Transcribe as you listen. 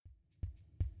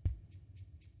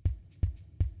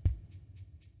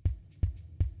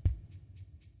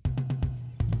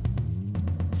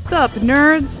Sup,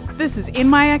 nerds? This is In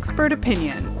My Expert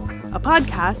Opinion, a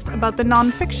podcast about the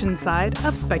nonfiction side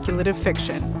of speculative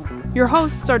fiction. Your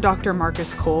hosts are Dr.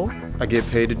 Marcus Cole. I get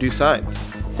paid to do science.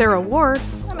 Sarah Ward.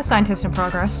 I'm a scientist in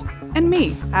progress. And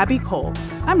me, Abby Cole.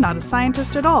 I'm not a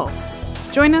scientist at all.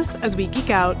 Join us as we geek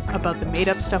out about the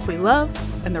made-up stuff we love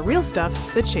and the real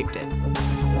stuff that shaped it.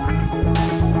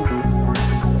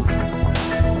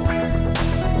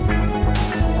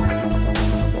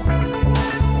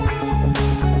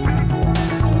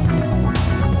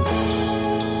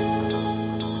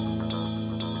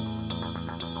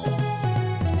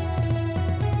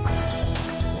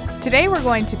 Today we're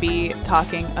going to be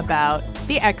talking about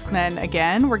the X-Men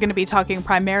again. We're going to be talking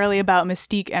primarily about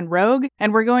Mystique and Rogue,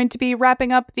 and we're going to be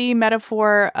wrapping up the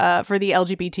metaphor for the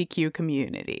LGBTQ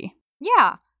community.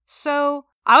 Yeah, so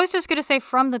I was just going to say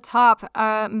from the top,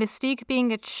 Mystique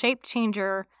being a shape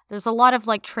changer, there's a lot of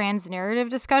trans narrative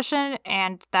discussion,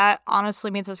 and that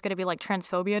honestly means there's going to be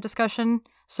transphobia discussion.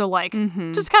 So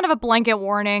just kind of a blanket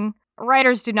warning.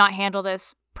 Writers do not handle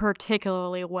this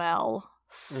particularly well.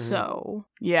 So,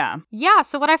 yeah,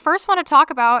 so what I first want to talk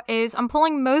about is I'm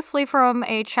pulling mostly from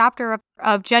a chapter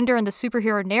of Gender in the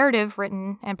Superhero Narrative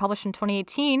written and published in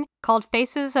 2018 called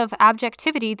Faces of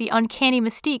Abjectivity, The Uncanny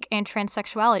Mystique and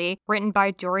Transsexuality, written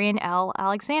by Dorian L.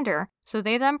 Alexander. So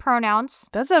they, them pronouns.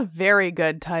 That's a very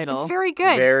good title. It's very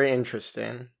good. Very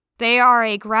interesting. They are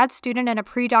a grad student and a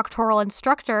pre-doctoral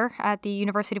instructor at the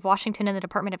University of Washington in the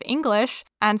Department of English.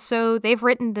 And so they've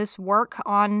written this work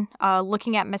on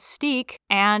looking at Mystique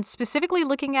and specifically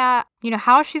looking at,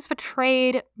 how she's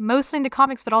portrayed mostly in the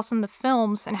comics, but also in the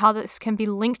films, and how this can be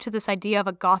linked to this idea of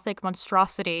a gothic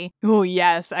monstrosity. Oh,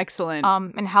 yes. Excellent.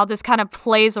 And how this kind of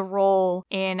plays a role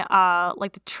in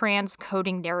the trans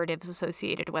coding narratives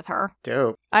associated with her.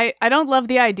 Dope. I don't love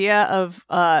the idea of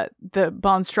the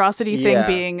monstrosity thing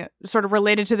being sort of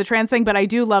related to the trans thing, but I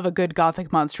do love a good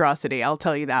gothic monstrosity. I'll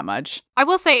tell you that much. I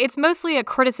will say it's mostly a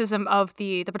criticism of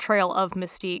the portrayal of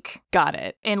Mystique. Got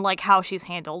it. And how she's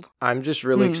handled. I'm just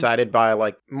really excited by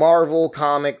Marvel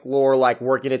comic lore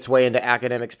working its way into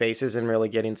academic spaces and really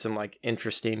getting some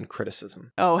interesting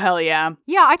criticism. Oh, hell yeah.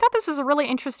 Yeah, I thought this was a really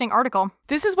interesting article.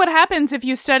 This is what happens if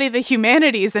you study the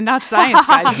humanities and not science,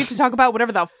 guys. You get to talk about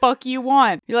whatever the fuck you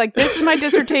want. You're like, this is my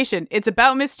dissertation. It's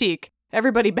about Mystique.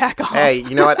 Everybody back off. Hey,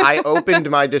 you know what? I opened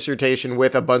my dissertation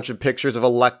with a bunch of pictures of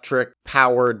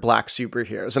electric-powered black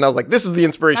superheroes, and I was like, this is the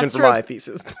inspiration for my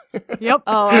thesis. Yep.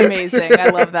 Oh, amazing. I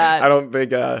love that. I don't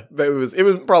think it was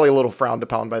probably a little frowned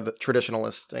upon by the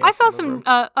traditionalists. I saw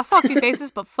a few faces,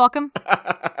 but fuck them.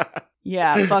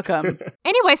 Yeah, fuck them.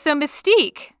 Anyway, so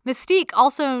Mystique,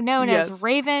 also known as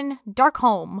Raven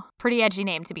Darkholme. Pretty edgy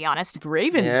name, to be honest.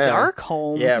 Raven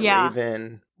Darkholme? Yeah,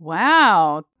 Raven.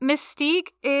 Wow. Mystique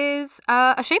is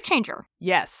a shape changer.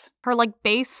 Yes. Her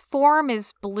base form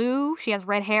is blue. She has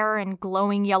red hair and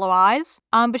glowing yellow eyes.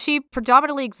 But she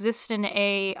predominantly exists in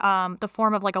the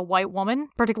form of a white woman,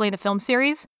 particularly in the film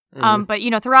series. But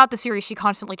throughout the series, she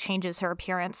constantly changes her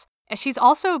appearance. She's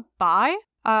also bi.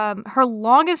 Her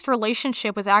longest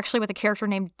relationship was actually with a character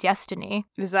named Destiny.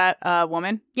 Is that a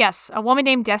woman? Yes, a woman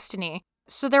named Destiny.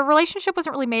 So their relationship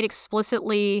wasn't really made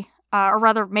explicitly, or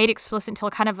rather made explicit until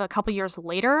kind of a couple years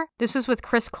later. This is with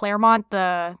Chris Claremont,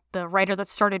 the writer that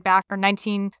started back in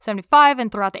 1975 and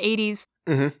throughout the 80s.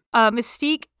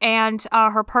 Mystique and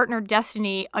her partner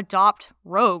Destiny adopt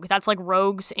Rogue. That's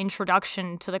Rogue's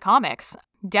introduction to the comics.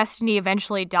 Destiny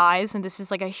eventually dies, and this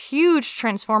is a huge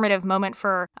transformative moment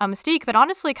for Mystique. But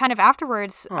honestly, kind of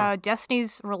afterwards,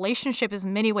 Destiny's relationship is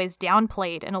in many ways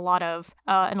downplayed in a lot of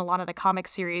the comic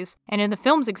series, and in the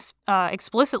films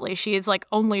explicitly, she is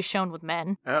only shown with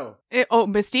men.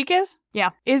 Mystique is?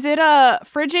 Yeah. Is it a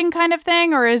fridging kind of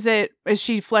thing, or is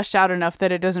she fleshed out enough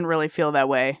that it doesn't really feel that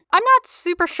way? I'm not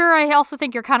super sure. I also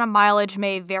think your kind of mileage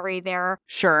may vary there.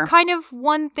 Sure. Kind of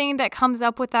one thing that comes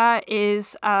up with that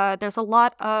is there's a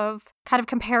lot of kind of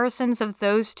comparisons of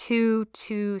those two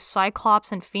to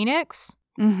Cyclops and Phoenix.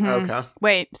 Mm-hmm. Okay.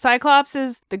 Wait, Cyclops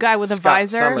is the guy with a Scott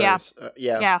visor? Summers.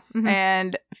 Yeah. Mm-hmm.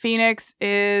 And Phoenix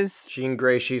is... Jean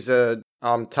Grey, she's a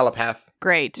telepath.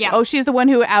 Great. Yeah. Oh, she's the one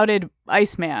who outed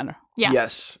Iceman.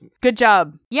 Yes. Good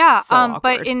job. Yeah, So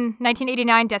but in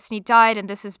 1989, Destiny died, and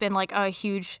this has been a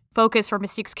huge focus for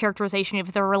Mystique's characterization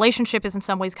of their relationship is in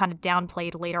some ways kind of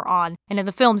downplayed later on, and in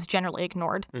the films generally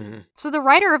ignored. Mm-hmm. So the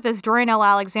writer of this, Dorian L.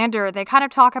 Alexander, they kind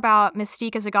of talk about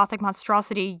Mystique as a gothic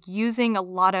monstrosity using a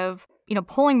lot of,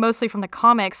 pulling mostly from the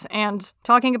comics and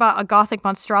talking about a gothic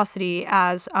monstrosity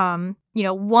as,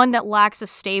 one that lacks a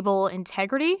stable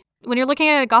integrity. When you're looking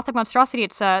at a gothic monstrosity,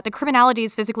 it's the criminality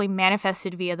is physically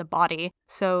manifested via the body.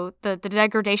 So the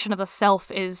degradation of the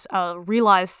self is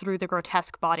realized through the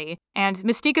grotesque body. And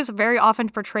Mystique is very often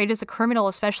portrayed as a criminal,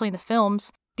 especially in the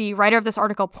films. The writer of this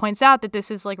article points out that this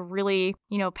is like really,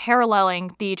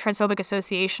 paralleling the transphobic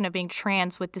association of being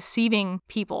trans with deceiving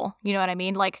people. You know what I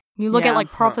mean? Like you look at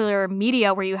like popular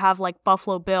media where you have like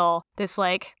Buffalo Bill, this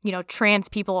like, trans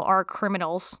people are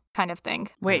criminals kind of thing.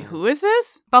 Wait, who is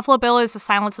this? Buffalo Bill is the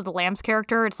Silence of the Lambs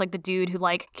character. It's like the dude who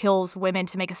like kills women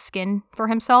to make a skin for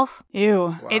himself.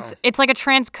 Ew. Wow. It's like a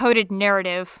trans-coded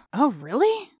narrative. Oh,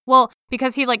 really? Well,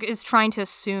 because he like is trying to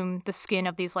assume the skin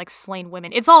of these like slain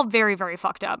women. It's all very, very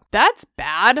fucked up. That's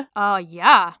bad.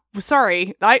 Yeah.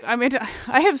 Sorry, I mean,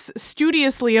 I have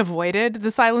studiously avoided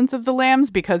the Silence of the Lambs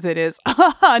because it is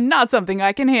not something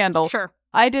I can handle. Sure.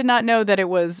 I did not know that it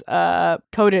was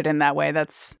coded in that way.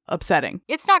 That's upsetting.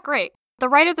 It's not great. The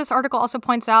writer of this article also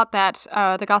points out that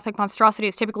the gothic monstrosity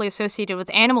is typically associated with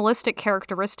animalistic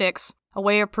characteristics, a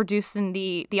way of producing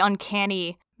the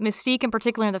uncanny. Mystique, in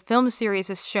particular in the film series,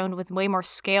 is shown with way more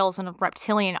scales and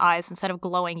reptilian eyes instead of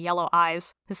glowing yellow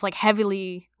eyes. This like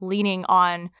heavily leaning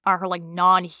on her like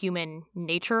non-human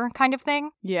nature kind of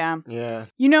thing. Yeah. Yeah.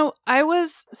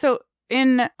 So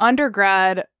in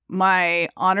undergrad, my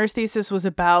honors thesis was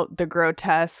about the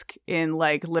grotesque in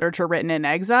like literature written in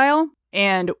exile.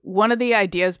 And one of the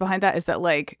ideas behind that is that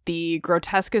like the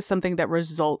grotesque is something that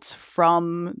results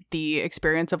from the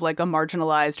experience of like a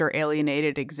marginalized or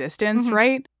alienated existence,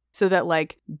 right? So that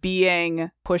like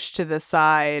being pushed to the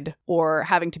side or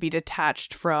having to be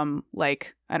detached from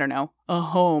like, I don't know, a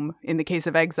home in the case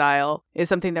of exile is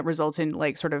something that results in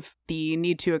like sort of the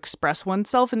need to express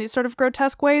oneself in these sort of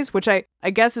grotesque ways, which I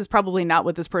guess is probably not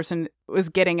what this person was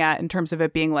getting at in terms of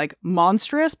it being like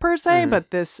monstrous per se,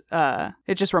 but this,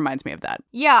 it just reminds me of that.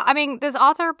 Yeah, I mean, this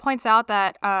author points out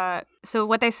that, so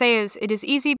what they say is, it is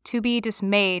easy to be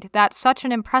dismayed that such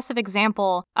an impressive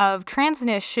example of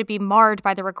transness should be marred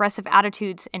by the regressive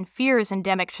attitudes and fears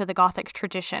endemic to the Gothic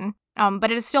tradition.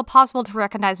 But it is still possible to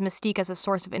recognize Mystique as a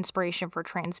source of inspiration for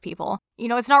trans people.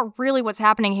 It's not really what's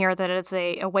happening here that it's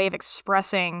a way of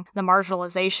expressing the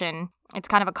marginalization. It's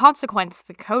kind of a consequence,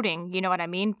 the coding, you know what I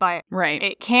mean? But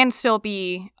it can still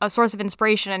be a source of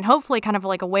inspiration and hopefully kind of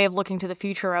like a way of looking to the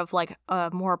future of like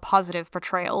more positive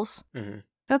portrayals. Mm-hmm.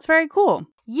 That's very cool.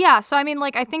 Yeah, so I mean,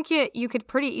 like, I think you could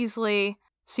pretty easily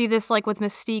see this like with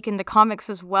Mystique in the comics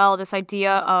as well, this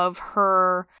idea of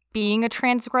her being a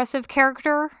transgressive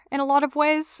character in a lot of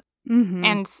ways. Mm-hmm.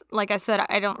 And like I said,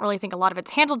 I don't really think a lot of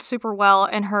it's handled super well.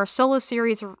 In her solo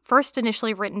series, first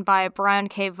initially written by Brian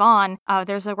K. Vaughan,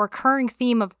 there's a recurring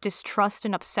theme of distrust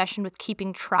and obsession with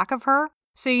keeping track of her.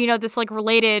 So, this like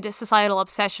related societal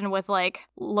obsession with like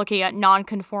looking at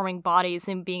non-conforming bodies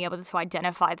and being able to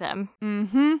identify them.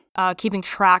 Mm-hmm. Keeping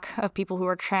track of people who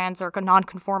are trans or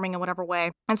non-conforming in whatever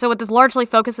way. And so what this largely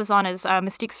focuses on is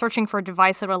Mystique searching for a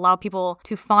device that would allow people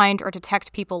to find or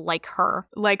detect people like her.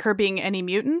 Like her being any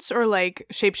mutants or like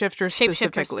shapeshifters specifically?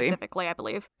 Shapeshifters specifically, I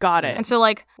believe. Got it. And so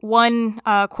like one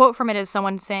quote from it is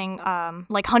someone saying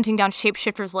like hunting down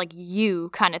shapeshifters like you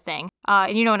kind of thing.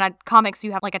 And in comics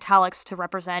you have like italics to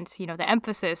represent, the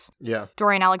emphasis. Yeah.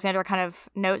 Dorian Alexander kind of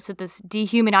notes that this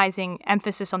dehumanizing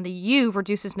emphasis on the you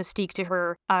reduces Mystique to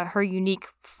her unique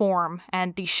form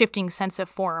and the shifting sense of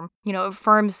form. It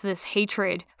affirms this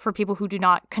hatred for people who do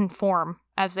not conform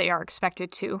as they are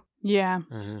expected to. Yeah.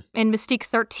 Mm-hmm. In Mystique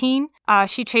 13,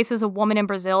 she chases a woman in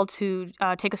Brazil to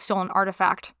take a stolen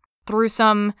artifact. Through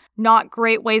some not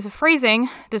great ways of phrasing,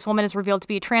 this woman is revealed to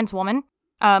be a trans woman.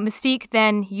 Mystique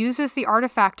then uses the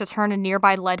artifact to turn a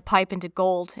nearby lead pipe into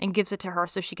gold and gives it to her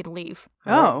so she can leave.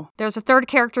 Oh. There's a third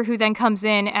character who then comes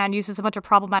in and uses a bunch of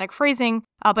problematic phrasing,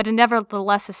 but it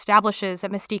nevertheless establishes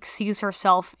that Mystique sees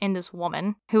herself in this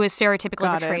woman, who is stereotypically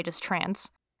portrayed as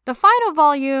trans. The final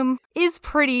volume is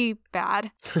pretty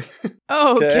bad.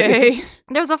 Okay.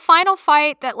 There's a final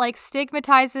fight that like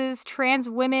stigmatizes trans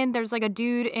women. There's like a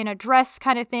dude in a dress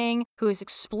kind of thing who is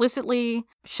explicitly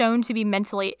shown to be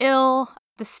mentally ill.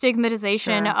 The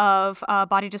stigmatization of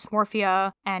body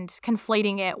dysmorphia and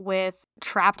conflating it with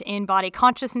trapped in body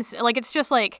consciousness. Like it's just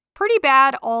like pretty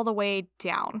bad all the way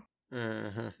down.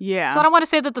 Mm-hmm. Yeah. So I don't want to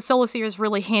say that the solo series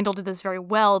really handled this very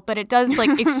well, but it does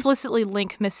like explicitly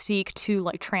link Mystique to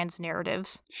like trans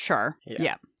narratives. Sure.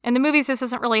 Yeah. In the movies, this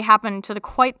doesn't really happen to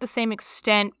quite the same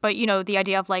extent, but the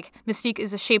idea of like Mystique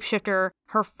is a shapeshifter,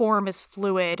 her form is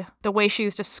fluid, the way she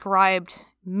is described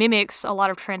mimics a lot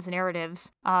of trans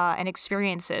narratives and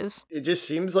experiences. It just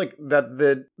seems like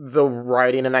that the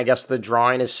writing and I guess the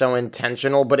drawing is so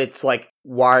intentional, but it's like,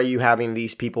 why are you having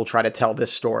these people try to tell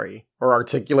this story or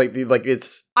articulate the, like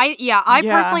it's... I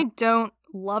personally don't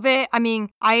love it. I mean,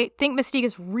 I think Mystique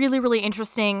is really, really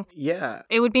interesting. Yeah.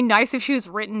 It would be nice if she was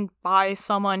written by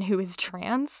someone who is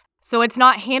trans. So it's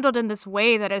not handled in this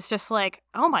way that is just like,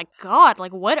 oh my god,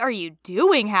 like what are you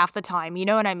doing half the time? You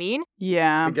know what I mean?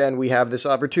 Yeah. Again, we have this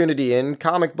opportunity in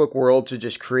comic book world to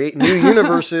just create new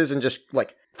universes and just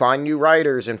like find new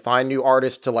writers and find new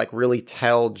artists to like really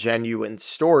tell genuine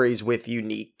stories with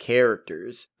unique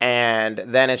characters. And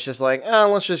then it's just like,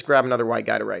 oh, let's just grab another white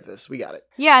guy to write this. We got it.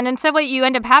 Yeah, and instead what you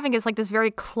end up having is like this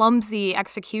very clumsy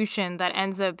execution that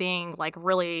ends up being like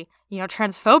really,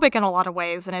 transphobic in a lot of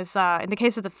ways. And is, in the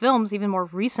case of the films, even more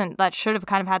recent, that should have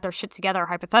kind of had their shit together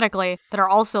hypothetically, that are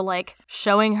also like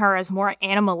showing her as more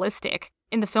animalistic.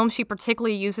 In the film, she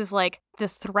particularly uses like the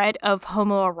threat of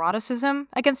homoeroticism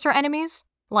against her enemies.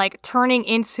 Like turning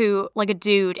into like a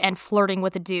dude and flirting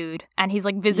with a dude, and he's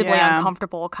like visibly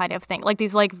uncomfortable kind of thing. Like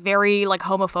these like very like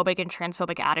homophobic and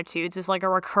transphobic attitudes is like a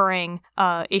recurring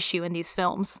issue in these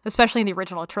films, especially in the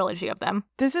original trilogy of them.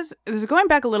 This is going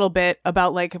back a little bit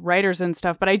about like writers and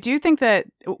stuff, but I do think that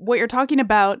what you're talking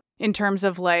about in terms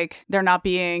of like there not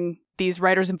being these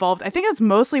writers involved, I think it's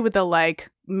mostly with the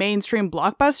like mainstream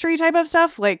blockbustery type of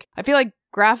stuff. Like I feel like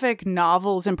graphic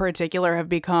novels in particular have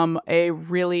become a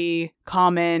really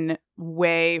common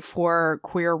way for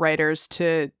queer writers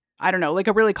to, I don't know, like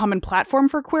a really common platform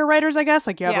for queer writers, I guess.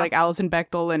 Like you have like Alison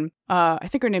Bechdel and I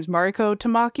think her name's Mariko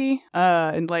Tamaki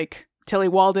and like Tilly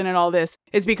Walden and all this.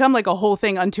 It's become like a whole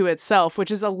thing unto itself,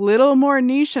 which is a little more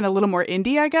niche and a little more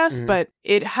indie, I guess. Mm-hmm. But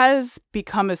it has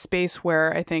become a space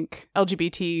where I think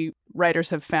LGBT writers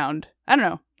have found, I don't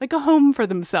know, like a home for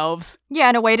themselves. Yeah,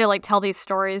 and a way to like tell these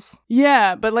stories.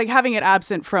 Yeah, but like having it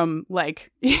absent from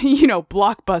like,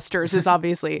 blockbusters is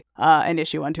obviously an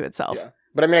issue unto itself. Yeah.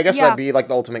 But I mean, I guess that'd be like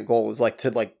the ultimate goal is like to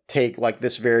like take like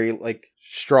this very like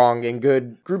strong and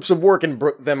good groups of work and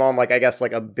put them on like, I guess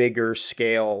like a bigger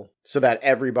scale so that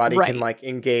everybody can like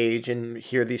engage and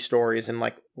hear these stories and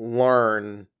like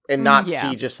learn and not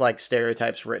see just like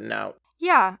stereotypes written out.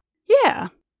 Yeah. Yeah.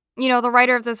 The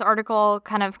writer of this article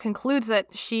kind of concludes that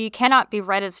she cannot be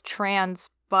read as trans,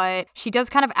 but she does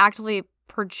kind of actively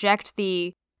project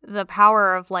the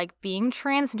power of like being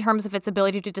trans in terms of its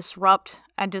ability to disrupt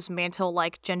and dismantle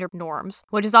like gender norms,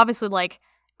 which is obviously like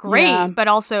great, but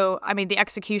also, I mean, the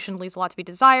execution leaves a lot to be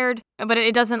desired, but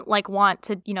it doesn't like want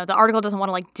to, the article doesn't want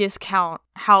to like discount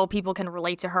how people can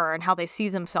relate to her and how they see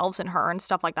themselves in her and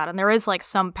stuff like that. And there is like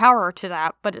some power to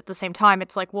that, but at the same time,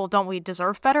 it's like, well, don't we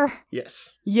deserve better?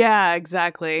 Yes. Yeah,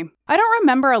 exactly. I don't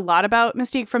remember a lot about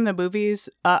Mystique from the movies.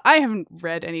 I haven't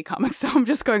read any comics, so I'm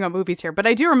just going on movies here. But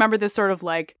I do remember this sort of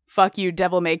like, fuck you,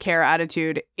 devil may care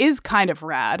attitude is kind of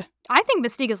rad. I think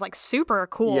Mystique is like super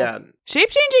cool. Yeah.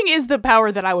 Shape-changing is the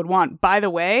power that I would want. By the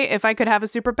way, if I could have a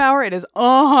superpower, it is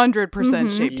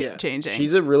 100% shape-changing.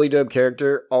 She's a really dope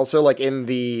character. Also, like in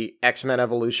the X-Men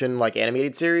Evolution like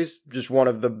animated series, just one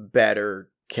of the better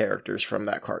characters from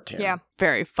that cartoon. Yeah.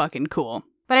 Very fucking cool.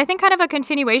 But I think kind of a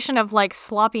continuation of like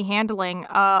sloppy handling,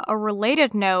 a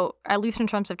related note, at least in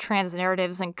terms of trans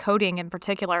narratives and coding in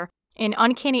particular. In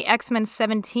Uncanny X-Men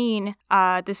 17,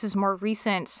 this is more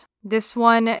recent. This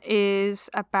one is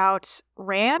about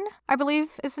Ran, I believe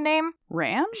is the name.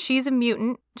 Ran? She's a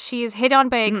mutant. She is hit on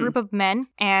by a group of men,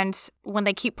 and when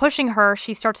they keep pushing her,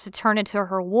 she starts to turn into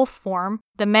her wolf form.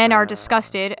 The men are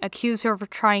disgusted, accuse her of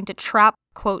trying to trap,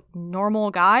 quote,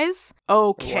 normal guys.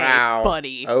 Okay,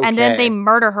 buddy. Okay. And then they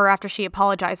murder her after she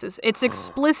apologizes. It's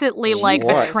explicitly like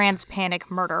a trans panic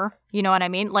murder. You know what I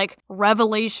mean? Like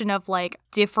revelation of like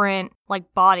different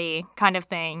like body kind of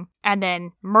thing. And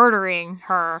then murdering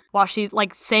her while she's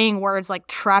like saying words like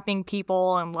trapping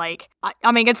people and like,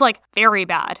 I mean, it's like very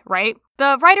bad, right?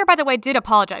 The writer, by the way, did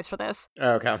apologize for this.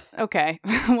 Okay.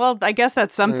 Well, I guess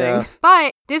that's something. Yeah.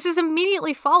 But this is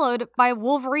immediately followed by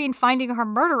Wolverine finding her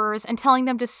murderers and telling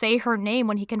them to say her name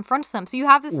when he confronts them. So you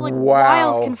have this like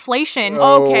wild conflation.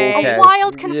 Okay. A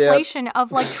wild conflation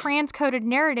of like transcoded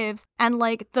narratives and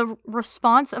like the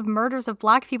response of murders of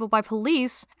black people by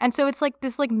police. And so it's like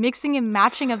this like mixing and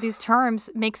matching of these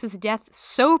terms makes this death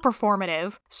so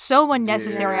performative, so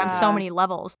unnecessary on so many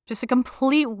levels. Just a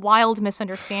complete wild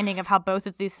misunderstanding of how both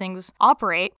of these things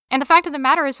operate. And the fact of the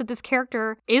matter is that this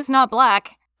character is not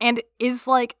black and is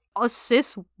like a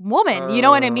cis woman. You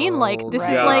know what I mean? Like this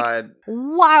is like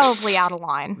wildly out of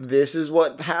line. This is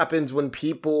what happens when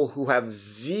people who have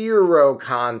zero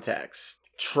context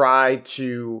try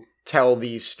to tell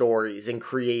these stories and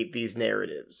create these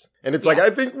narratives. And it's like, I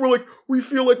think we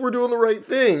feel like we're doing the right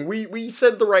thing. We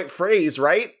said the right phrase,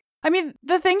 right? I mean,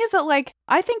 the thing is that, like,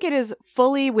 I think it is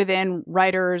fully within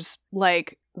writers'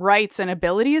 like, rights and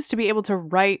abilities to be able to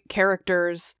write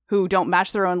characters who don't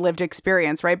match their own lived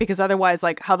experience, right? Because otherwise,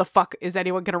 like, how the fuck is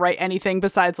anyone going to write anything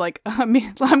besides, like, I'm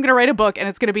going to write a book and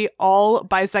it's going to be all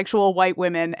bisexual white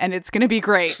women and it's going to be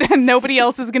great and nobody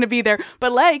else is going to be there.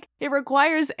 But, like, it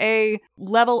requires a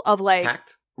level of, like,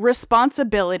 tact,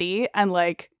 responsibility and,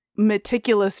 like,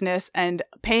 meticulousness and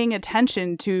paying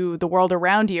attention to the world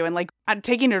around you and, like,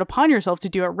 taking it upon yourself to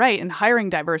do it right and hiring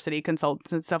diversity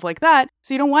consultants and stuff like that,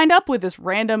 so you don't wind up with this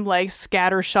random, like,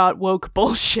 scattershot woke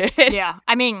bullshit. Yeah,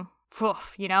 I mean,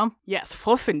 poof, you know? Yes,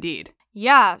 poof indeed.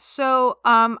 Yeah, so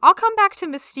I'll come back to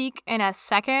Mystique in a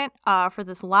second for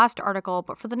this last article,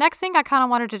 but for the next thing, I kind of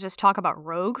wanted to just talk about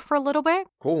Rogue for a little bit.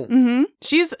 Cool. Mm-hmm.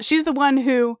 She's the one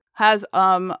who has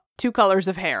 2 colors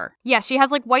of hair. Yeah, she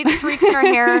has like white streaks in her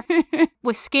hair.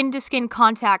 With skin-to-skin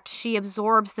contact, she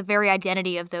absorbs the very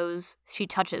identity of those she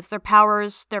touches, their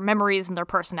powers, their memories, and their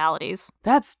personalities.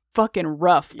 That's fucking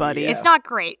rough, buddy. Yeah. It's not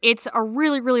great. It's a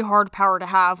really, really hard power to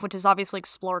have, which is obviously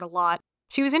explored a lot.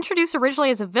 She was introduced originally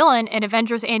as a villain in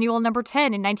Avengers Annual number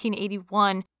 10 in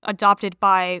 1981, adopted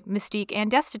by Mystique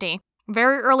and Destiny.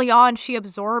 Very early on, she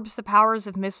absorbs the powers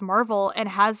of Ms. Marvel and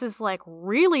has this, like,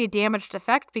 really damaged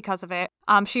effect because of it.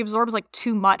 She absorbs, like,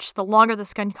 too much. The longer the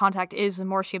skin contact is, the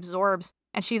more she absorbs.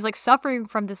 And she's, like, suffering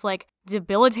from this, like,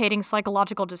 debilitating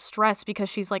psychological distress because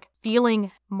she's, like,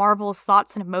 feeling Marvel's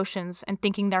thoughts and emotions and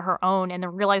thinking they're her own and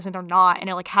then realizing they're not. And,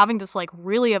 like, having this, like,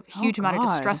 really a huge amount of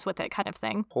distress with it kind of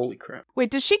thing. Holy crap. Wait,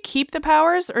 does she keep the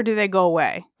powers or do they go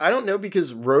away? I don't know,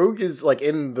 because Rogue is, like,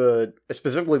 in the,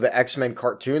 specifically the X-Men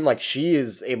cartoon, like, she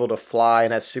is able to fly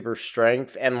and has super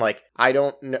strength, and, like, I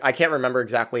can't remember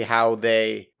exactly how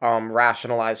they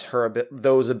rationalize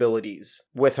those abilities,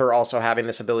 with her also having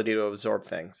this ability to absorb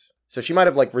things. So she might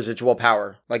have, like, residual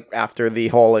power, like, after the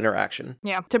whole interaction.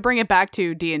 Yeah. To bring it back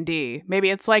to D&D, maybe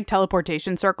it's like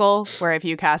Teleportation Circle, where if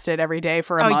you cast it every day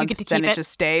for a month, then it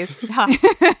just stays.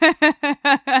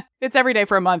 It's every day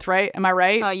for a month, right? Am I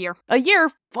right? A year. A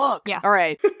year? Fuck. Yeah. All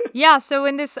right. Yeah, so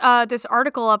in this this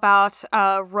article about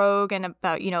Rogue and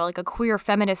about, you know, like a queer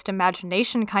feminist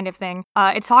imagination kind of thing,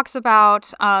 it talks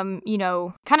about, you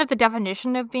know, kind of the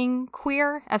definition of being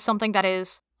queer as something that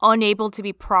is unable to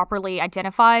be properly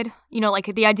identified. You know, like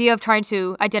the idea of trying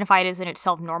to identify it is in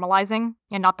itself normalizing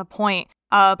and not the point.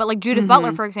 But like Judith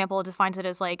Butler, for example, defines it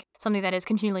as like something that is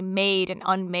continually made and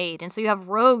unmade. And so you have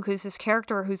Rogue, who's this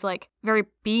character whose like very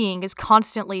being is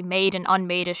constantly made and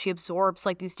unmade as she absorbs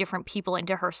like these different people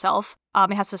into herself.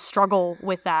 It has to struggle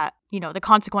with that, you know, the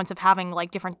consequence of having like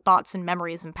different thoughts and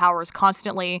memories and powers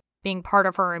constantly being part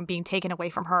of her and being taken away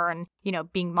from her and, you know,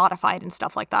 being modified and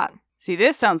stuff like that. See,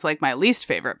 this sounds like my least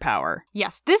favorite power.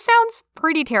 Yes, this sounds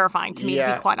pretty terrifying to me,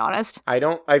 to be quite honest.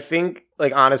 I think,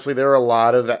 like, honestly, there are a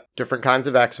lot of different kinds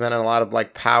of X-Men and a lot of,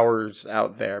 like, powers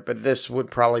out there, but this would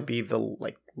probably be the,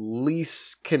 like,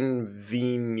 least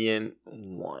convenient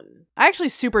one. I actually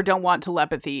super don't want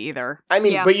telepathy either. I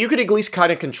mean, but you could at least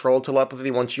kind of control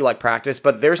telepathy once you, like, practice,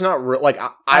 but there's not like,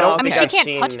 I don't think she I've can't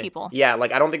seen, touch people. Yeah,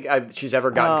 like, I don't think she's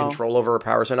ever gotten control over her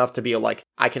powers enough to be like,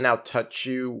 I can now touch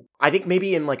you. I think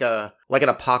maybe in like an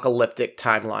apocalyptic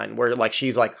timeline where, like,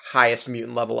 she's like highest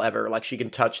mutant level ever, like she can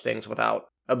touch things without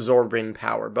absorbing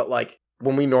power, but like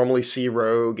when we normally see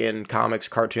Rogue in comics,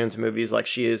 cartoons, movies, like,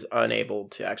 she is unable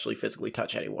to actually physically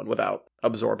touch anyone without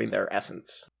absorbing their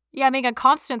essence. Yeah, I mean, a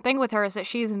constant thing with her is that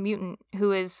she's a mutant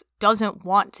who doesn't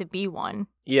want to be one.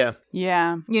 Yeah.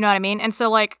 Yeah. You know what I mean? And so,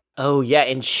 like... Oh, yeah,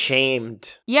 and shamed.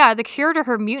 Yeah, the cure to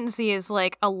her mutancy is,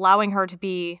 like, allowing her to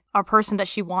be a person that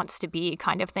she wants to be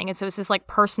kind of thing. And so it's this, like,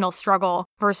 personal struggle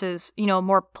versus, you know, a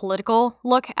more political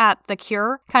look at the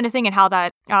cure kind of thing and how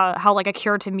that, how, like, a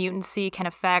cure to mutancy can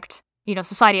affect, you know,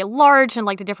 society at large and,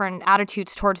 like, the different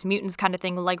attitudes towards mutants kind of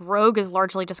thing. Like, Rogue is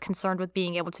largely just concerned with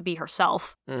being able to be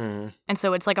herself. And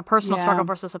so it's, like, a personal struggle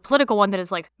versus a political one that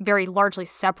is, like, very largely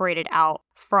separated out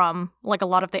from, like, a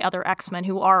lot of the other X-Men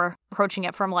who are approaching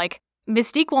it from, like,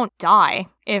 Mystique won't die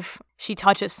if she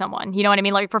touches someone. You know what I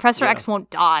mean? Like, Professor X won't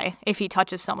die if he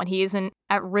touches someone. He isn't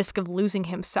at risk of losing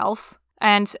himself.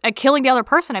 And killing the other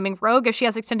person. I mean, Rogue, if she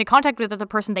has extended contact with the other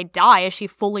person, they die as she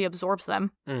fully absorbs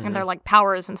them and their, like,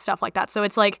 powers and stuff like that. So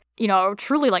it's, like, you know,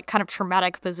 truly, like, kind of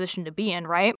traumatic position to be in,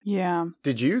 right? Yeah.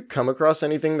 Did you come across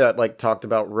anything that, like, talked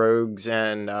about Rogue's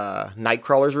and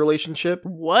Nightcrawler's relationship?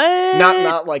 What?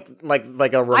 Not like a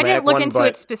romantic one. I didn't look into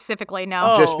it specifically,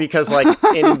 no. Just because, like,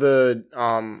 in the,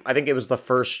 I think it was the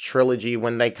first trilogy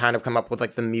when they kind of come up with,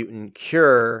 like, the mutant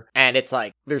cure, and it's,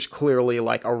 like, there's clearly,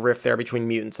 like, a rift there between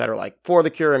mutants that are, like, for the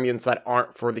cure and mutants that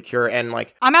aren't for the cure, and,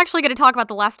 like... I'm actually going to talk about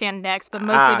The Last Stand next, but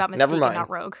mostly about Mystique and not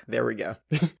Rogue. There we go.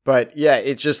 But, yeah,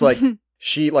 it's just, like,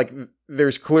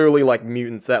 there's clearly like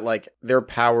mutants that like their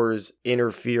powers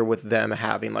interfere with them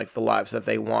having like the lives that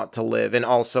they want to live, and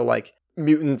also like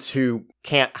mutants who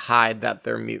can't hide that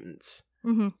they're mutants.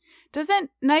 Mm-hmm. Doesn't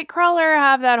Nightcrawler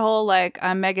have that whole like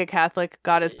I'm mega Catholic,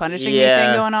 God is punishing me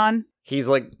thing going on? He's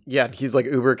like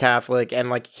uber Catholic, and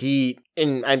like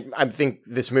I think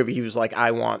this movie he was like, I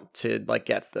want to like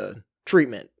get the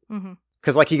treatment. Mm-hmm.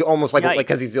 Cause like he almost like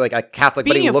because he's like a Catholic,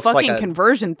 Speaking but he looks of like fucking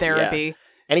conversion therapy. Yeah.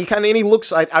 And he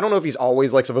looks, I don't know if he's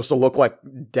always like supposed to look like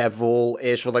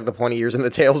devil-ish with like the pointy ears and the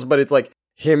tails, but it's like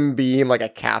him being like a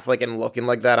Catholic and looking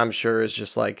like that, I'm sure is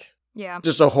just like,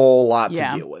 just a whole lot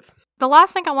to deal with. The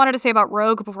last thing I wanted to say about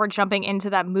Rogue before jumping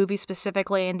into that movie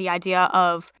specifically and the idea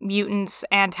of mutants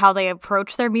and how they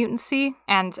approach their mutancy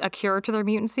and a cure to their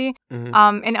mutancy.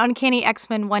 Mm-hmm. In Uncanny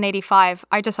X-Men 185,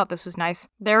 I just thought this was nice.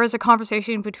 There is a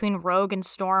conversation between Rogue and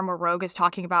Storm where Rogue is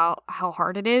talking about how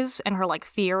hard it is and her like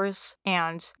fears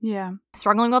and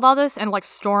struggling with all this, and like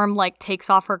Storm like takes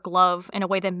off her glove in a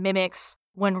way that mimics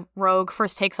when Rogue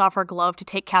first takes off her glove to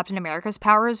take Captain America's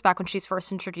powers back when she's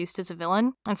first introduced as a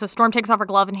villain. And so Storm takes off her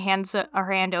glove and hands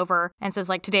her hand over and says,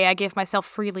 like, today I give myself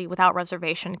freely without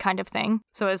reservation kind of thing.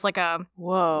 So it's like a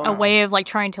way of like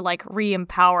trying to like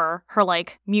re-empower her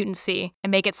like mutancy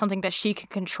and make it something that she can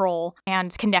control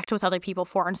and connect with other people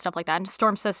for and stuff like that. And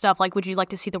Storm says stuff like, would you like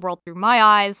to see the world through my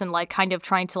eyes? And like kind of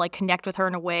trying to like connect with her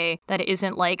in a way that it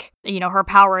isn't like, you know, her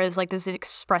power is like this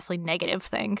expressly negative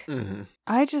thing. Mm-hmm.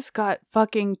 I just got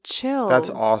fucking chills. That's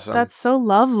awesome. That's so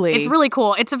lovely. It's really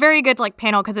cool. It's a very good like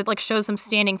panel because it like shows them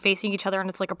standing facing each other, and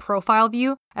it's like a profile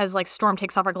view as like Storm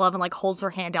takes off her glove and like holds her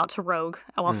hand out to Rogue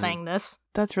while saying this.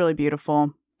 That's really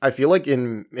beautiful. I feel like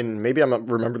in maybe I'm not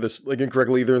remember this like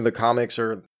incorrectly either in the comics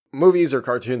or movies or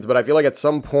cartoons, but I feel like at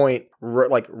some point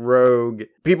like Rogue,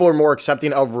 people are more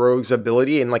accepting of Rogue's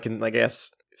ability and like I guess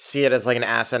see it as like an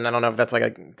asset, and I don't know if that's like a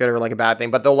good or like a bad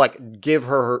thing, but they'll like give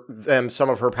them some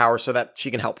of her power so that she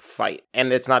can help fight,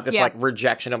 and it's not this like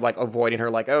rejection of like avoiding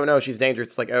her, like, oh no, she's dangerous.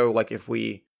 It's like, oh, like if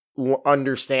we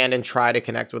understand and try to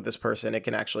connect with this person, it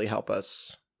can actually help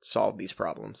us solve these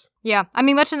problems. Yeah, I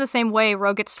mean, much in the same way,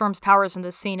 Rogue gets Storm's powers in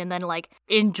this scene and then like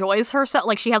enjoys herself,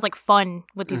 like she has like fun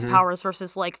with these powers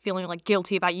versus like feeling like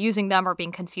guilty about using them or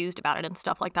being confused about it and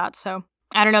stuff like that. So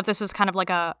I don't know if this was kind of like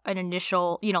an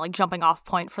initial, you know, like jumping off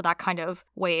point for that kind of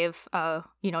way of,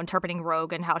 you know, interpreting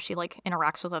Rogue and how she like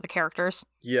interacts with other characters.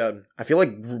 Yeah, I feel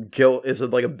like guilt is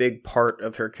like a big part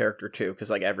of her character too, because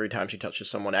like every time she touches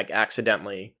someone, like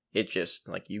accidentally, it just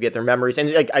like you get their memories,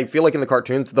 and like I feel like in the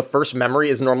cartoons, the first memory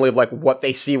is normally of like what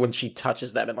they see when she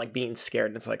touches them and like being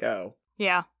scared, and it's like, oh,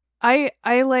 yeah. I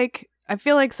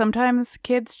feel like sometimes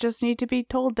kids just need to be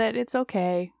told that it's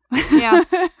okay. Yeah.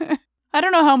 I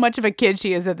don't know how much of a kid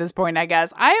she is at this point, I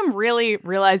guess. I am really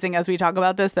realizing as we talk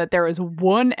about this that there is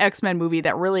one X-Men movie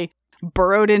that really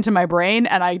burrowed into my brain,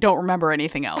 and I don't remember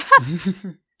anything else.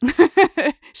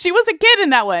 She was a kid in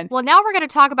that one. Well, now we're going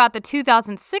to talk about the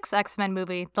 2006 X-Men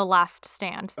movie, The Last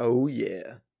Stand. Oh,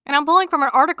 yeah. And I'm pulling from an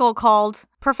article called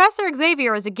Professor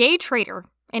Xavier is a Gay Traitor,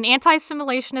 an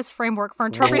anti-simulationist framework for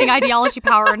interpreting ideology,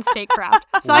 power, and statecraft.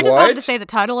 So I just wanted to say the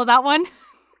title of that one.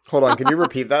 Hold on, can you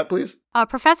repeat that, please?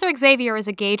 Professor Xavier is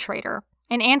a Gay Traitor,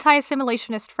 an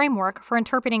anti-assimilationist framework for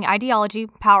interpreting ideology,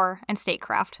 power, and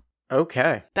statecraft.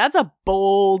 Okay. That's a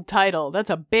bold title. That's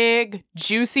a big,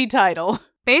 juicy title.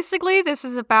 Basically, this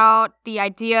is about the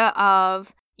idea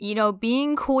of, you know,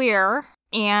 being queer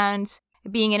and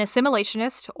being an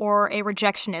assimilationist or a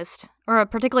rejectionist, or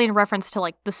particularly in reference to,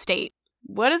 like, the state.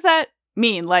 What does that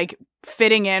mean? Like,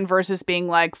 fitting in versus being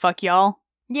like, fuck y'all?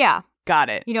 Yeah. Got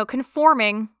it. You know,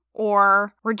 conforming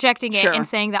or rejecting it and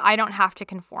saying that I don't have to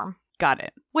conform. Got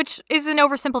it. Which is an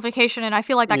oversimplification, and I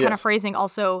feel like that kind of phrasing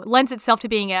also lends itself to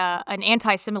being an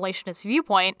anti-assimilationist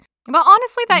viewpoint. But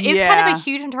honestly, that is kind of a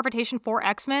huge interpretation for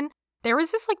X-Men. There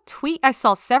was this, like, tweet I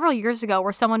saw several years ago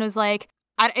where someone was like,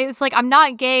 it's like, I'm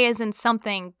not gay as in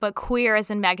something, but queer as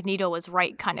in Magneto was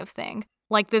right kind of thing.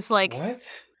 Like this, like... What?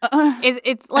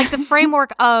 It's like the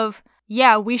framework of,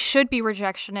 yeah, we should be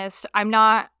rejectionist.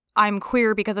 I'm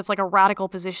queer because it's like a radical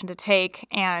position to take,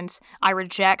 and I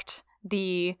reject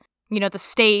the, you know, the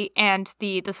state and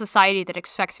the society that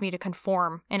expects me to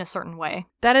conform in a certain way.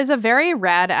 That is a very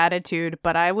rad attitude,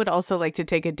 but I would also like to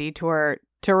take a detour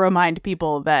to remind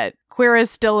people that queer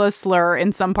is still a slur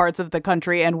in some parts of the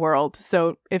country and world.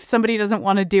 So if somebody doesn't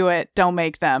want to do it, don't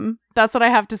make them. That's what I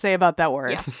have to say about that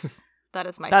word. Yes, that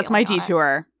is my That's my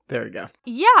detour. There you go.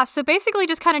 Yeah, so basically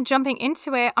just kind of jumping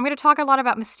into it, I'm going to talk a lot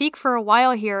about Mystique for a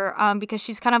while here because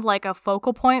she's kind of like a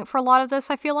focal point for a lot of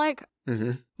this, I feel like.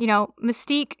 Mm-hmm. You know,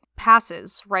 Mystique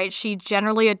passes, right, she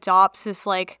generally adopts this,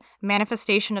 like,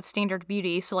 manifestation of standard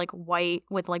beauty, so, like, white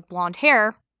with, like, blonde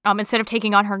hair, instead of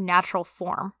taking on her natural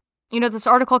form. You know, this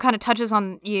article kind of touches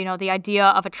on, you know, the idea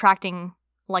of attracting,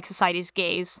 like, society's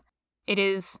gaze. It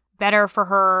is better for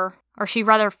her, or she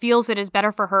rather feels it is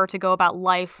better for her to go about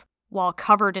life while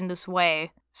covered in this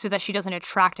way so that she doesn't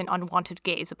attract an unwanted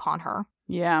gaze upon her.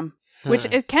 Yeah. Which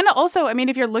it can also, I mean,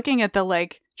 if you're looking at the,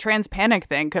 like, trans panic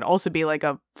thing, could also be, like,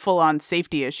 a full-on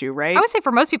safety issue, right? I would say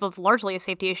for most people, it's largely a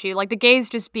safety issue. Like, the gaze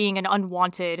just being an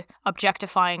unwanted,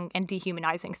 objectifying, and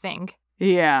dehumanizing thing.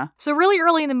 Yeah. So really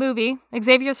early in the movie,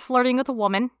 Xavier's flirting with a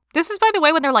woman. This is, by the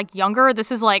way, when they're, like, younger.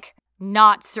 This is, like,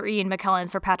 not Sir Ian McKellen and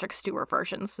Sir Patrick Stewart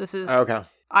versions. This is, okay.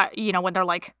 You know, when they're,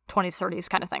 like, 20s, 30s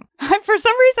kind of thing. For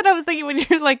some reason, I was thinking when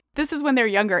you're like, this is when they're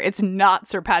younger, it's not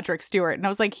Sir Patrick Stewart. And I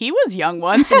was like, he was young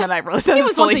once. And then I realized that he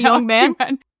was once a young man.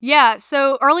 Man. Yeah,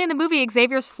 so early in the movie,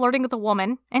 Xavier's flirting with a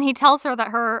woman, and he tells her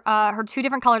that her two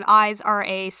different colored eyes are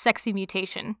a sexy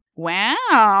mutation.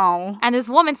 Wow. And this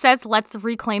woman says, let's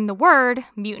reclaim the word,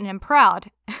 mutant and proud.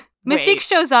 Mystique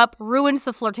shows up, ruins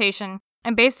the flirtation,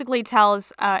 and basically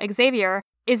tells Xavier,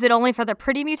 is it only for the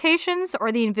pretty mutations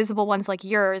or the invisible ones like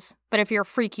yours? But if you're a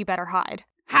freak, you better hide.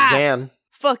 Ha! Damn.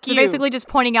 Fuck so you. Basically just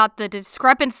pointing out the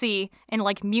discrepancy in,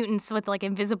 like, mutants with, like,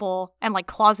 invisible and, like,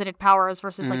 closeted powers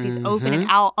versus, like, these open and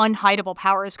out, unhideable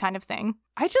powers kind of thing.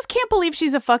 I just can't believe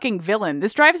she's a fucking villain.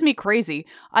 This drives me crazy.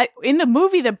 In the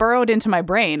movie that burrowed into my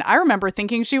brain, I remember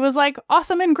thinking she was, like,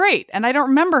 awesome and great, and I don't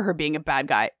remember her being a bad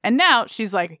guy. And now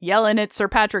she's, like, yelling at Sir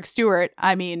Patrick Stewart.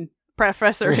 I mean,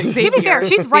 Professor Xavier. To be fair,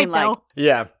 she's right, like, though.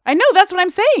 Yeah. I know, that's what I'm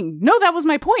saying. No, that was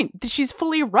my point. She's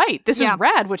fully right. This is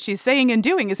rad. What she's saying and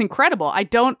doing is incredible.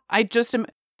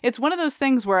 It's one of those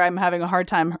things where I'm having a hard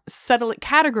time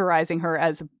categorizing her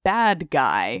as bad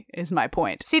guy, is my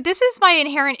point. See, this is my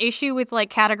inherent issue with,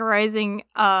 like, categorizing,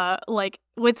 like,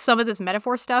 with some of this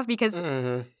metaphor stuff, because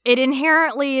it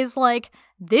inherently is like,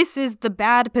 this is the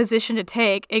bad position to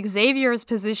take. Xavier's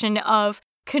position of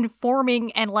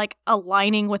conforming and, like,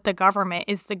 aligning with the government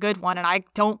is the good one, and I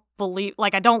don't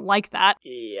like that.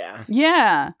 Yeah.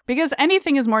 Yeah, because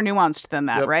anything is more nuanced than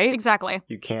that, right? Exactly.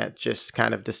 You can't just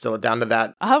kind of distill it down to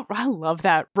that. I love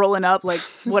that. Rolling up, like,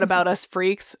 what about us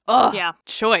freaks? Oh, yeah.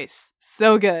 Choice.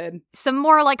 So good. Some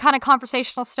more, like, kind of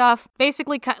conversational stuff.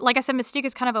 Basically, like I said, Mystique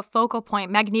is kind of a focal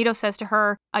point. Magneto says to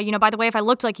her, you know, by the way, if I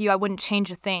looked like you, I wouldn't change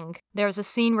a thing. There's a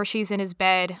scene where she's in his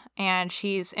bed and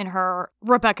she's in her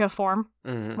Rebecca form,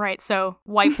 right? So,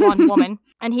 white blonde woman.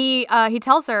 And he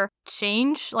tells her,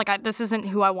 change, like, this isn't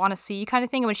who I want to see kind of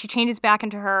thing. And when she changes back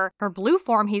into her blue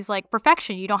form, he's like,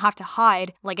 perfection, you don't have to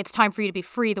hide. Like, it's time for you to be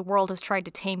free. The world has tried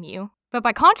to tame you. But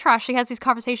by contrast, she has these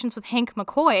conversations with Hank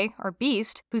McCoy, or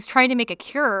Beast, who's trying to make a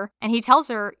cure, and he tells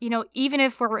her, you know, even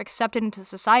if we're accepted into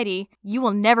society, you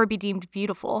will never be deemed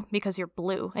beautiful because you're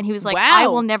blue. And he was like, wow. I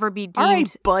will never be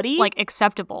deemed, buddy. Like,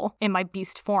 acceptable in my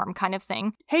Beast form kind of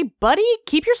thing. Hey, buddy,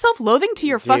 keep your self-loathing to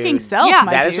your fucking self, yeah.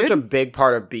 my that dude. Is such a big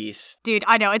part of Beast. Dude,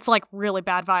 I know, it's like really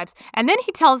bad vibes. And then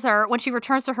he tells her, when she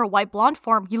returns to her white blonde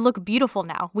form, you look beautiful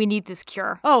now. We need this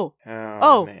cure. Oh,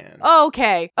 man.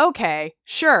 Okay.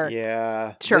 Sure. Yeah.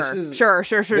 Sure. Sure.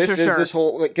 This is this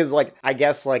whole, because, like, I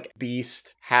guess, like,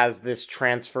 Beast has this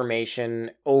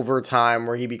transformation over time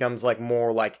where he becomes, like,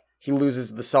 more, like, he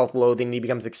loses the self-loathing and he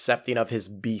becomes accepting of his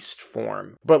Beast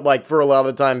form. But, like, for a lot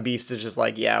of the time, Beast is just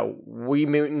like, yeah, we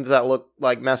mutants that look,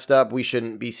 like, messed up, we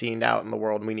shouldn't be seen out in the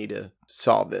world, and we need to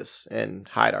solve this and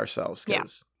hide ourselves,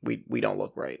 because we don't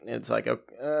look right. It's like, not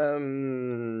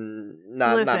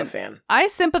a fan. I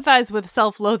sympathize with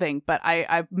self-loathing, but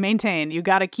I maintain you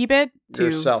gotta keep it to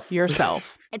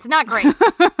yourself. It's not great.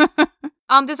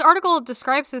 This article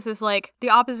describes this as, like, the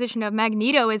opposition of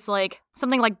Magneto is, like,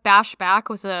 something like Bash Back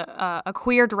was a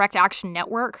queer direct action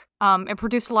network. It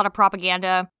produced a lot of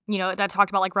propaganda, you know, that talked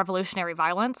about, like, revolutionary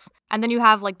violence. And then you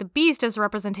have, like, the Beast as a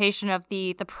representation of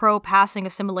the pro-passing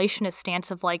assimilationist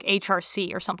stance of, like,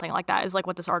 HRC or something like that is, like,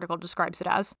 what this article describes it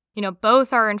as. You know,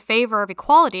 both are in favor of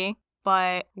equality,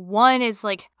 but one is,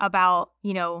 like, about,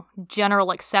 you know, general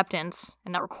acceptance,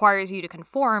 and that requires you to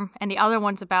conform, and the other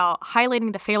one's about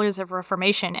highlighting the failures of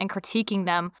Reformation and critiquing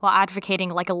them while advocating,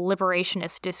 like, a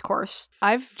liberationist discourse.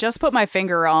 I've just put my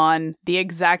finger on the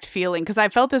exact feeling, because I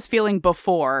felt this feeling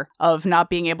before of not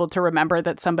being able to remember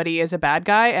that somebody is a bad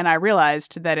guy, and I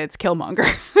realized that it's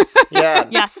Killmonger. Yeah.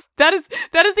 Yes. That is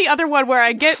the other one where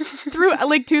I get through,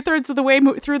 like, 2/3 of the way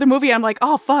through the movie, and I'm like,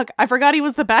 oh, fuck, I forgot he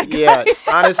was the bad guy. Yeah,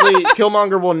 honestly,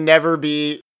 Killmonger will never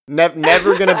be...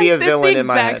 never gonna be a villain in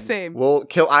my head. Same.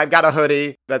 I've got a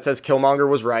hoodie that says Killmonger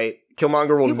was right.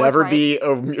 Killmonger will never be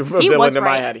a villain in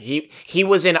my head. He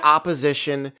was in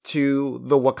opposition to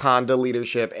the Wakanda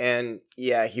leadership, and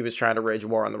yeah, he was trying to wage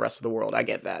war on the rest of the world. I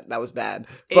get that. That was bad.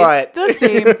 But it's the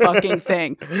same fucking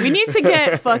thing. We need to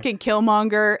get fucking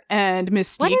Killmonger and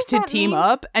Mystique to team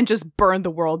up and just burn the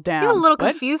world down. I'm a little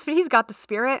confused, but he's got the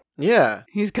spirit. Yeah.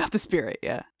 He's got the spirit,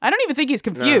 yeah. I don't even think he's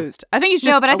confused. No. I think he's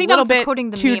just a little bit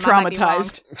too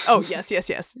traumatized. Oh,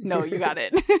 yes. No, you got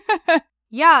it.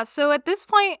 Yeah, so at this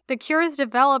point, the cure is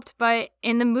developed, but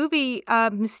in the movie,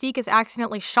 Mystique is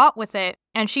accidentally shot with it,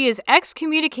 and she is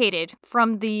excommunicated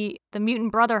from the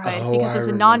Mutant Brotherhood because as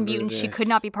a non-mutant, she could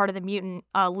not be part of the mutant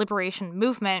liberation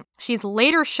movement. She's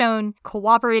later shown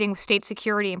cooperating with state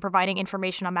security and providing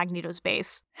information on Magneto's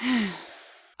base.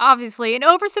 Obviously, an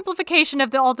oversimplification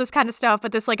of all this kind of stuff,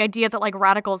 but this like idea that like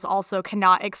radicals also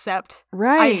cannot accept.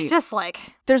 Right. It's just like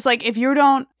there's like if you're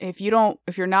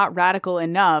not radical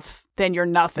enough, then you're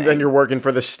nothing. Then you're working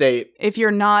for the state. If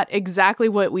you're not exactly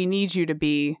what we need you to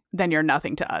be, then you're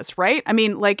nothing to us, right? I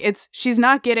mean, like she's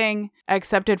not getting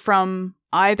accepted from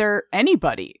either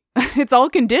anybody. It's all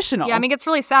conditional. Yeah, I mean, it's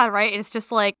really sad, right? It's just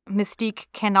like Mystique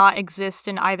cannot exist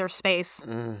in either space,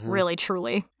 really,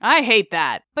 truly. I hate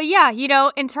that. But yeah,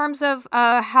 in terms of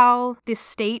how the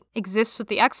state exists with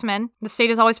the X-Men, the state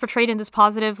is always portrayed in this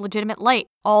positive, legitimate light.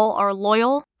 All are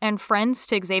loyal and friends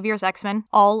to Xavier's X-Men.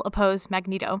 All oppose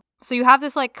Magneto. So you have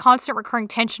this like constant recurring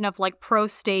tension of like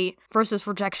pro-state versus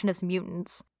rejectionist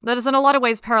mutants. That is in a lot of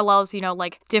ways parallels,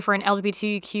 like different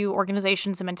LGBTQ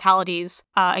organizations and mentalities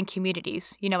and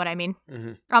communities. You know what I mean?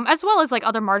 Mm-hmm. As well as like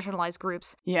other marginalized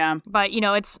groups. Yeah. But,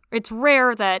 it's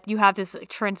rare that you have this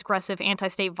transgressive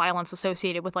anti-state violence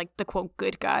associated with like the quote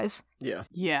good guys. Yeah.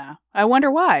 Yeah. I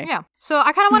wonder why. Yeah. So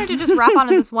I kind of wanted to just wrap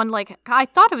onto this one, like, I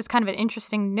thought it was kind of an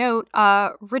interesting note.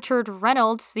 Richard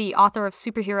Reynolds, the author of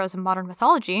Superheroes and Modern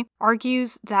Mythology,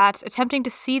 argues that attempting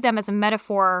to see them as a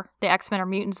metaphor, the X-Men or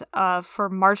mutants, for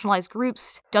marginalized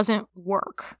groups doesn't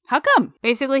work. How come?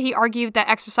 Basically, he argued that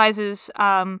exercises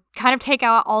kind of take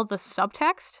out all the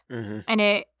subtext, and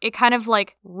it kind of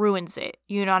like ruins it.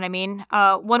 You know what I mean?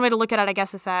 One way to look at it, I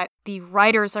guess, is that the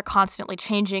writers are constantly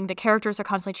changing, the characters are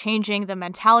constantly changing, the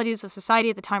mentalities of society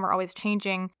at the time are always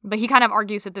changing. But he kind of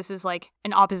argues that this is like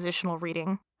an oppositional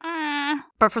reading.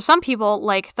 But for some people,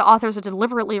 like, the authors are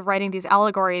deliberately writing these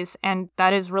allegories, and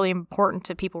that is really important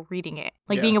to people reading it.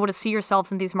 Like, being able to see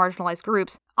yourselves in these marginalized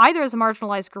groups, either as a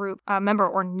marginalized group member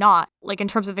or not, like, in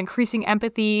terms of increasing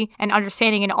empathy and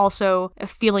understanding and also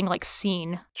feeling, like,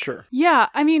 seen. Sure. Yeah,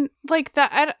 I mean, like,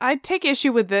 that. I'd take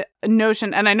issue with the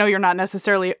notion, and I know you're not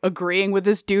necessarily agreeing with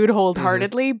this dude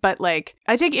wholeheartedly, but, like,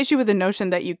 I take issue with the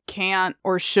notion that you can't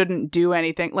or shouldn't do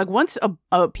anything. Like, once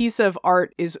a piece of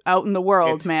art is out in the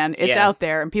world, it's out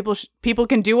there. And people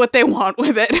can do what they want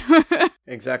with it.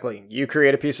 Exactly. You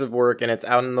create a piece of work and it's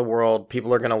out in the world.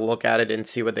 People are going to look at it and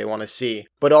see what they want to see.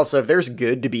 But also, if there's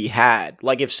good to be had,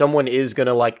 like if someone is going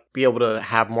to like be able to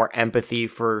have more empathy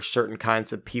for certain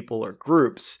kinds of people or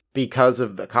groups because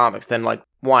of the comics, then like,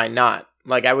 why not?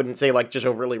 Like, I wouldn't say like just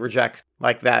overly reject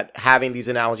like that having these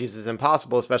analogies is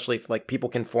impossible, especially if like people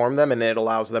can form them and it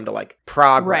allows them to like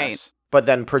progress. Right. But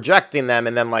then projecting them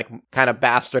and then, like, kind of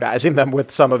bastardizing them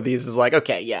with some of these is like,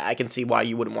 okay, yeah, I can see why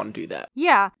you wouldn't want to do that.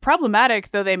 Yeah.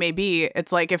 Problematic though they may be,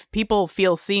 it's like, if people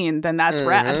feel seen, then that's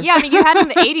rad. Yeah, I mean, you had in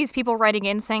the 80s people writing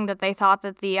in saying that they thought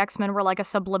that the X-Men were, like, a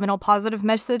subliminal positive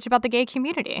message about the gay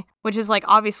community, which is, like,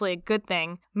 obviously a good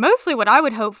thing. Mostly what I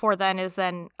would hope for then is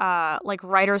like,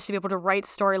 writers to be able to write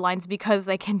storylines because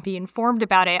they can be informed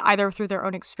about it, either through their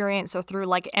own experience or through,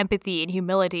 like, empathy and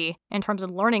humility in terms of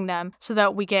learning them, so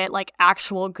that we get, like,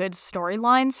 actual good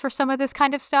storylines for some of this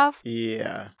kind of stuff.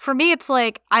 Yeah. For me, it's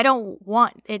like, I don't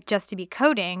want it just to be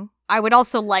coding. I would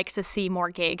also like to see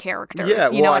more gay characters. Yeah,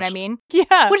 you know what I mean?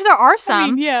 Yeah. Which there are some. I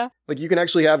mean, yeah. Like, you can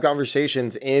actually have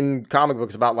conversations in comic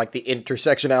books about, like, the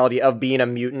intersectionality of being a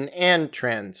mutant and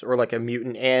trans, or, like, a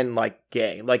mutant and, like,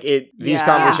 gay. Like, these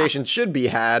conversations should be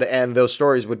had, and those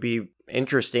stories would be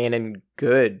interesting and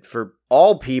good for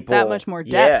all people. That much more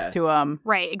depth to them.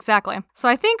 Right, exactly. So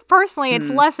I think personally it's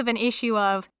less of an issue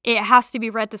of it has to be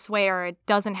read this way or it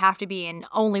doesn't have to be in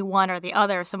only one or the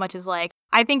other, so much as like,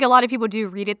 I think a lot of people do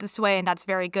read it this way and that's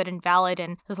very good and valid,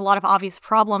 and there's a lot of obvious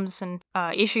problems and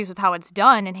issues with how it's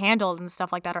done and handled and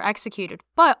stuff like that are executed.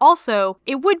 But also,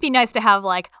 it would be nice to have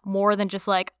like more than just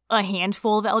like a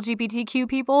handful of LGBTQ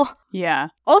people. Yeah.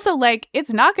 Also, like,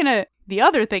 it's not gonna... The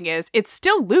other thing is, it's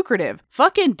still lucrative.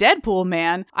 Fucking Deadpool,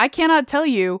 man. I cannot tell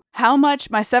you how much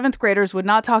my 7th graders would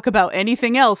not talk about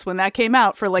anything else when that came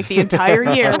out for like the entire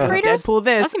year. Deadpool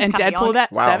this and Deadpool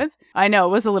that. Wow. 7th? I know,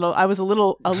 I was a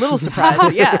little surprised.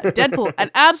 But yeah, Deadpool,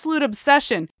 an absolute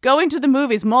obsession. Going to the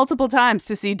movies multiple times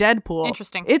to see Deadpool.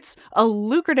 Interesting. It's a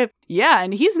lucrative, yeah,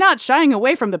 and he's not shying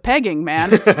away from the pegging,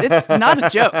 man. It's not a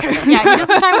joke. Yeah, he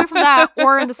doesn't shy away from that.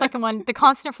 Or in the second one, the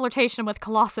constant flirtation with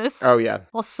Colossus. Oh yeah.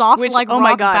 While soft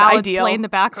rock ballads play in the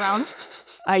background.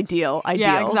 Ideal.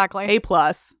 Yeah, exactly. A+.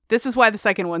 This is why the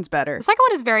second one's better. The second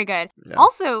one is very good. Yeah.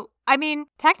 Also, I mean,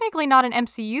 technically not an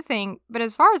MCU thing, but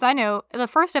as far as I know, the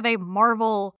first of a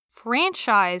Marvel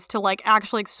franchise to like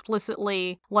actually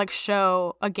explicitly like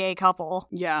show a gay couple.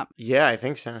 Yeah. Yeah, I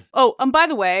think so. Oh, by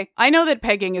the way, I know that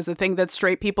pegging is a thing that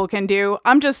straight people can do.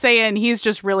 I'm just saying he's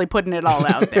just really putting it all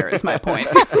out there is my point.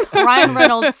 Ryan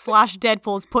Reynolds /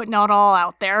 Deadpool's putting it all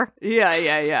out there.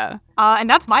 Yeah. And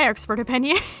that's my expert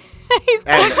opinion. He's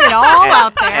putting it all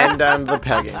out there. And the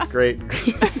pegging. Great.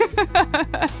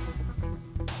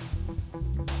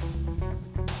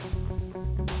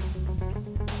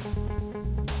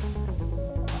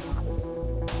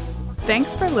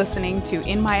 Thanks for listening to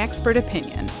In My Expert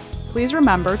Opinion. Please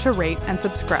remember to rate and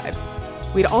subscribe.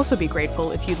 We'd also be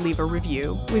grateful if you'd leave a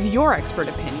review with your expert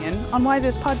opinion on why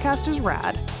this podcast is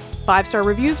rad. 5-star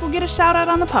reviews will get a shout out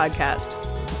on the podcast.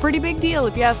 A pretty big deal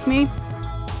if you ask me.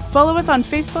 Follow us on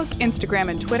Facebook, Instagram,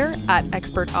 and Twitter at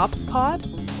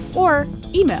ExpertOpsPod or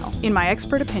email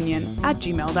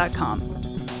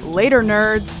inmyexpertopinion@gmail.com. Later,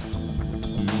 nerds!